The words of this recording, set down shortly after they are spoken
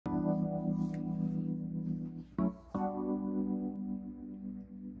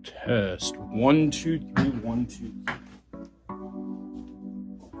Test 1 2 3 1 2 3.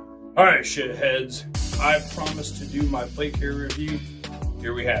 All right, shitheads. I promised to do my plate carrier review.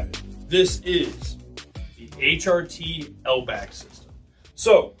 Here we have it. This is the Hrt LBAC system.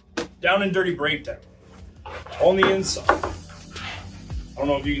 So, down and dirty breakdown. On the inside, I don't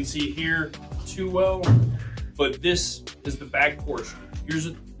know if you can see here too well, but this is the back portion.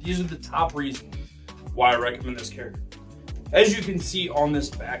 These are the top reasons why I recommend this carrier. As you can see on this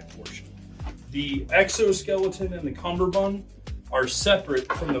back portion, the exoskeleton and the cummerbund are separate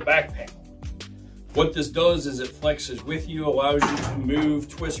from the back panel. What this does is it flexes with you, allows you to move,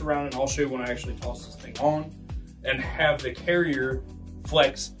 twist around, and I'll show you when I actually toss this thing on, and have the carrier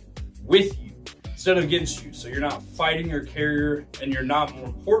flex with you instead of against you. So you're not fighting your carrier, and you're not, more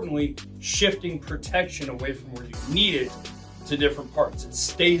importantly, shifting protection away from where you need it to different parts. It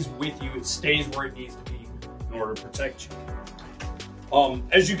stays with you, it stays where it needs to be in order to protect you.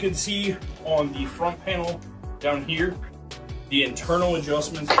 As you can see on the front panel down here, the internal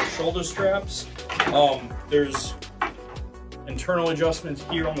adjustments for shoulder straps. There's internal adjustments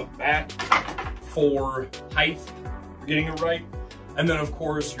here on the back for height, for getting it right. And then of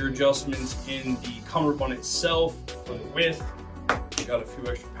course your adjustments in the cummerbund itself for the width. Got a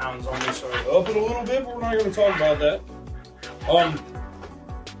few extra pounds on me, so I up it a little bit, but we're not going to talk about that.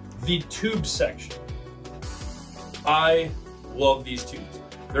 The tube section. I love these tubes.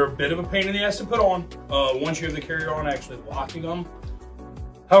 They're a bit of a pain in the ass to put on once you have the carrier on, actually locking them.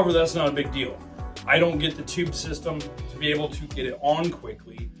 However, that's not a big deal. I don't get the tube system to be able to get it on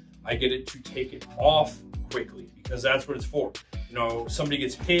quickly. I get it to take it off quickly because that's what it's for. You know, somebody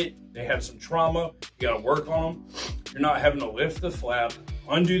gets hit, they have some trauma, you gotta work on them. You're not having to lift the flap,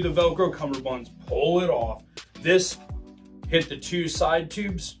 undo the Velcro cummerbunds, pull it off. This hit the two side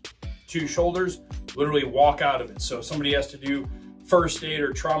tubes, two shoulders, literally walk out of it. So if somebody has to do first aid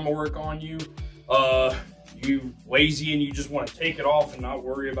or trauma work on you, you lazy and you just want to take it off and not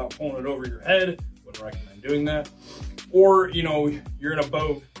worry about pulling it over your head, wouldn't recommend doing that. Or, you know, you're in a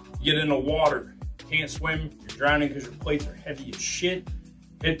boat, you get in the water, can't swim, you're drowning because your plates are heavy as shit,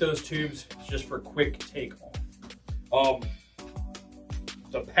 hit those tubes, it's just for quick takeoff.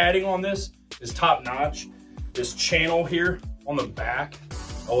 The padding on this is top notch. This channel here on the back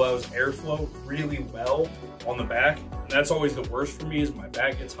allows airflow really well on the back, and that's always the worst for me, is my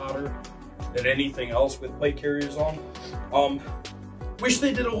back gets hotter than anything else with plate carriers on. Wish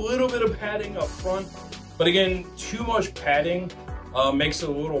they did a little bit of padding up front, but again, too much padding makes it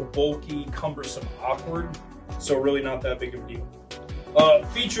a little bulky, cumbersome, awkward, so really not that big of a deal.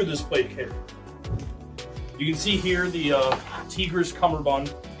 Feature this plate carrier. You can see here the Tigris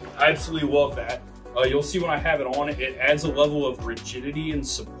cummerbund. I absolutely love that. You'll see when I have it on, it adds a level of rigidity and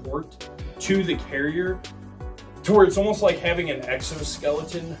support to the carrier to where it's almost like having an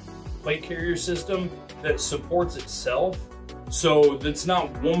exoskeleton plate carrier system that supports itself. So that's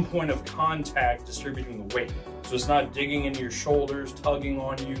not one point of contact distributing the weight. So it's not digging into your shoulders, tugging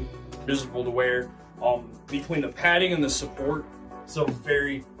on you, miserable to wear. Between the padding and the support, it's a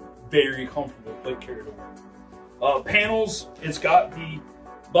very, very comfortable plate carrier to wear. Panels, it's got the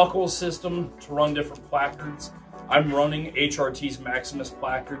buckle system to run different placards. I'm running HRT's Maximus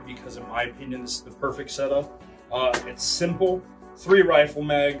placard because in my opinion this is the perfect setup. It's simple, 3 rifle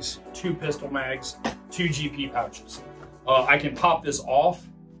mags, 2 pistol mags, 2 GP pouches. I can pop this off,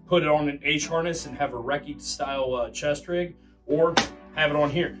 put it on an H harness and have a recce style chest rig, or have it on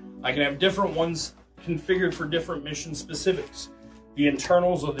here. I can have different ones configured for different mission specifics. The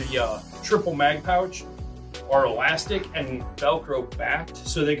internals of the triple mag pouch are elastic and Velcro backed,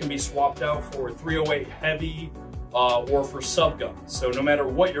 so they can be swapped out for 308 heavy or for sub guns. So no matter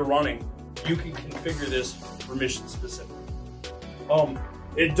what you're running, you can configure this for mission specific.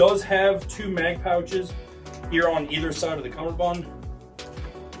 It does have 2 mag pouches here on either side of the cummerbund.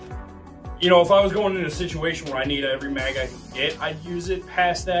 You know, if I was going in a situation where I need every mag I can get, I'd use it.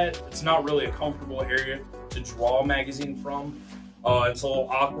 Past that, it's not really a comfortable area to draw a magazine from. It's a little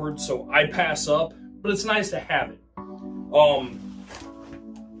awkward, so I pass up, but it's nice to have it.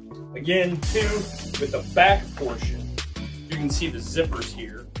 Again, too, with the back portion, you can see the zippers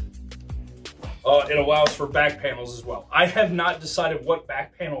here. It allows for back panels as well. I have not decided what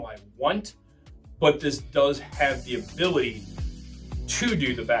back panel I want, but this does have the ability to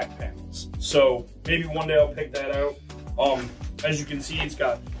do the back panels. So maybe one day I'll pick that out. As you can see, it's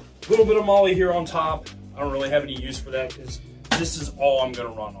got a little bit of molly here on top. I don't really have any use for that because this is all I'm gonna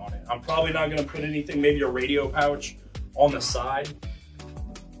run on it. I'm probably not gonna put anything, maybe a radio pouch on the side.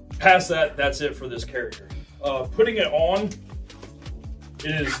 Past that, that's it for this carrier. Putting it on,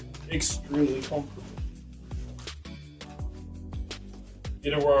 it is extremely comfortable.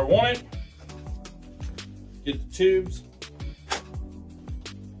 get it where I want it, get the tubes.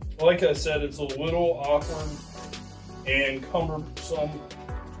 Like I said, it's a little awkward and cumbersome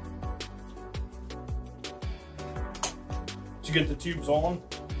to get the tubes on,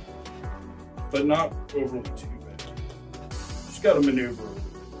 but not overly too bad. Just got to maneuver.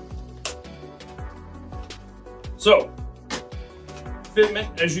 So,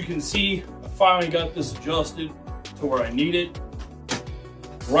 fitment, as you can see, I finally got this adjusted to where I need it.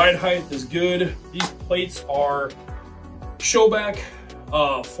 Ride height is good. These plates are LBAC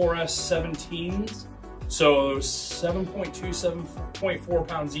 4S17s, so 7.2, 7.4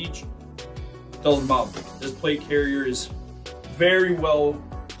 pounds each. Doesn't bother me. This plate carrier is very well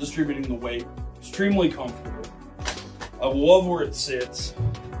distributing the weight, extremely comfortable. I love where it sits.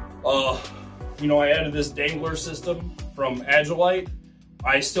 You know, I added this dangler system from Agilite.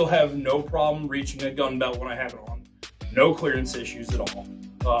 I still have no problem reaching a gun belt when I have it on. No clearance issues at all.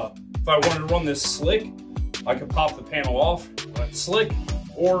 If I wanted to run this slick, I could pop the panel off, run it slick,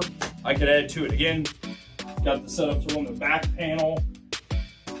 or I could add to it. Again, got the setup to run the back panel,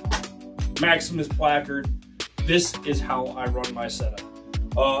 Maximus placard. This is how I run my setup.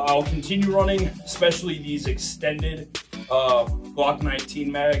 I'll continue running, especially these extended Glock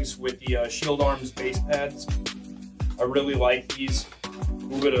 19 mags with the Shield Arms base pads. I really like these. A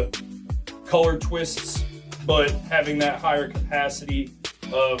little bit of color twists, but having that higher capacity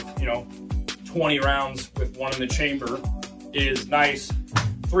of, you know, 20 rounds with one in the chamber is nice.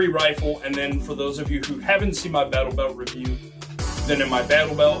 3 rifle, and then for those of you who haven't seen my battle belt review, then in my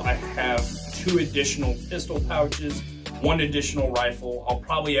battle belt I have 2 additional pistol pouches, 1 additional rifle. I'll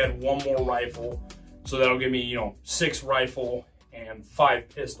probably add 1 more rifle, so that'll give me, you know, 6 rifle and 5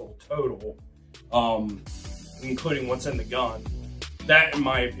 pistol total, including what's in the gun. That, in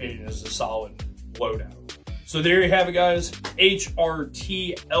my opinion, is a solid loadout. So there you have it, guys.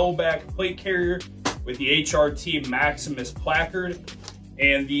 Hrt LBAC Plate Carrier with the Hrt Maximus placard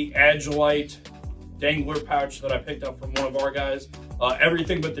and the Agilite dangler pouch that I picked up from one of our guys.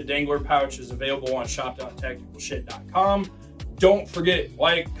 Everything but the dangler pouch is available on shop.TacticalSht.com. Don't forget,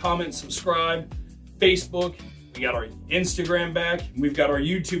 like, comment, subscribe. Facebook, we got our Instagram back. We've got our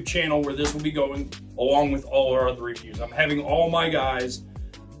YouTube channel where this will be going along with all our other reviews. I'm having all my guys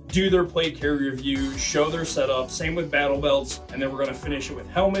do their plate carrier review, show their setup, same with battle belts, and then we're gonna finish it with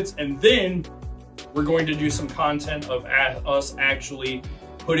helmets, and then we're going to do some content of us actually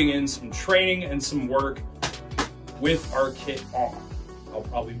putting in some training and some work with our kit on. I'll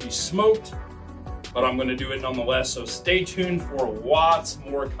probably be smoked, but I'm gonna do it nonetheless, so stay tuned for lots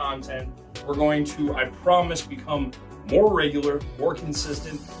more content. We're going to, I promise, become more regular, more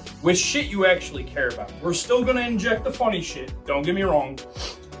consistent with shit you actually care about. We're still gonna inject the funny shit, don't get me wrong,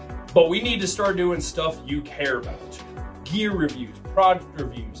 but we need to start doing stuff you care about. Gear reviews, product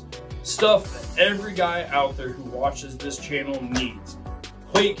reviews, stuff that every guy out there who watches this channel needs.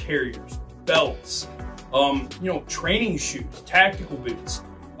 Plate carriers, belts, you know, training shoes, tactical boots,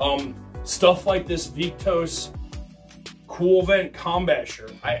 stuff like this Victos Cool Vent combat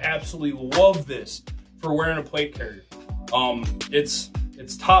shirt. I absolutely love this for wearing a plate carrier. It's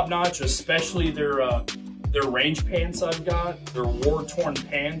top notch, especially their range pants I've got, their war-torn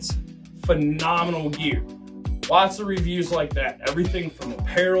pants. Phenomenal gear. Lots of reviews like that. Everything from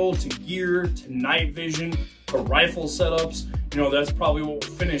apparel to gear to night vision to rifle setups. You know, that's probably what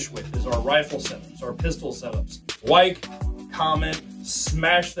we'll finish with, is our rifle setups, our pistol setups. Like, comment,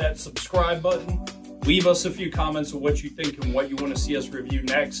 smash that subscribe button. Leave us a few comments of what you think and what you want to see us review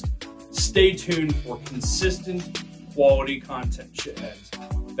next. Stay tuned for consistent, quality content,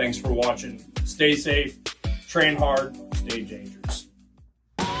 shitheads. Thanks for watching. Stay safe, train hard, stay dangerous.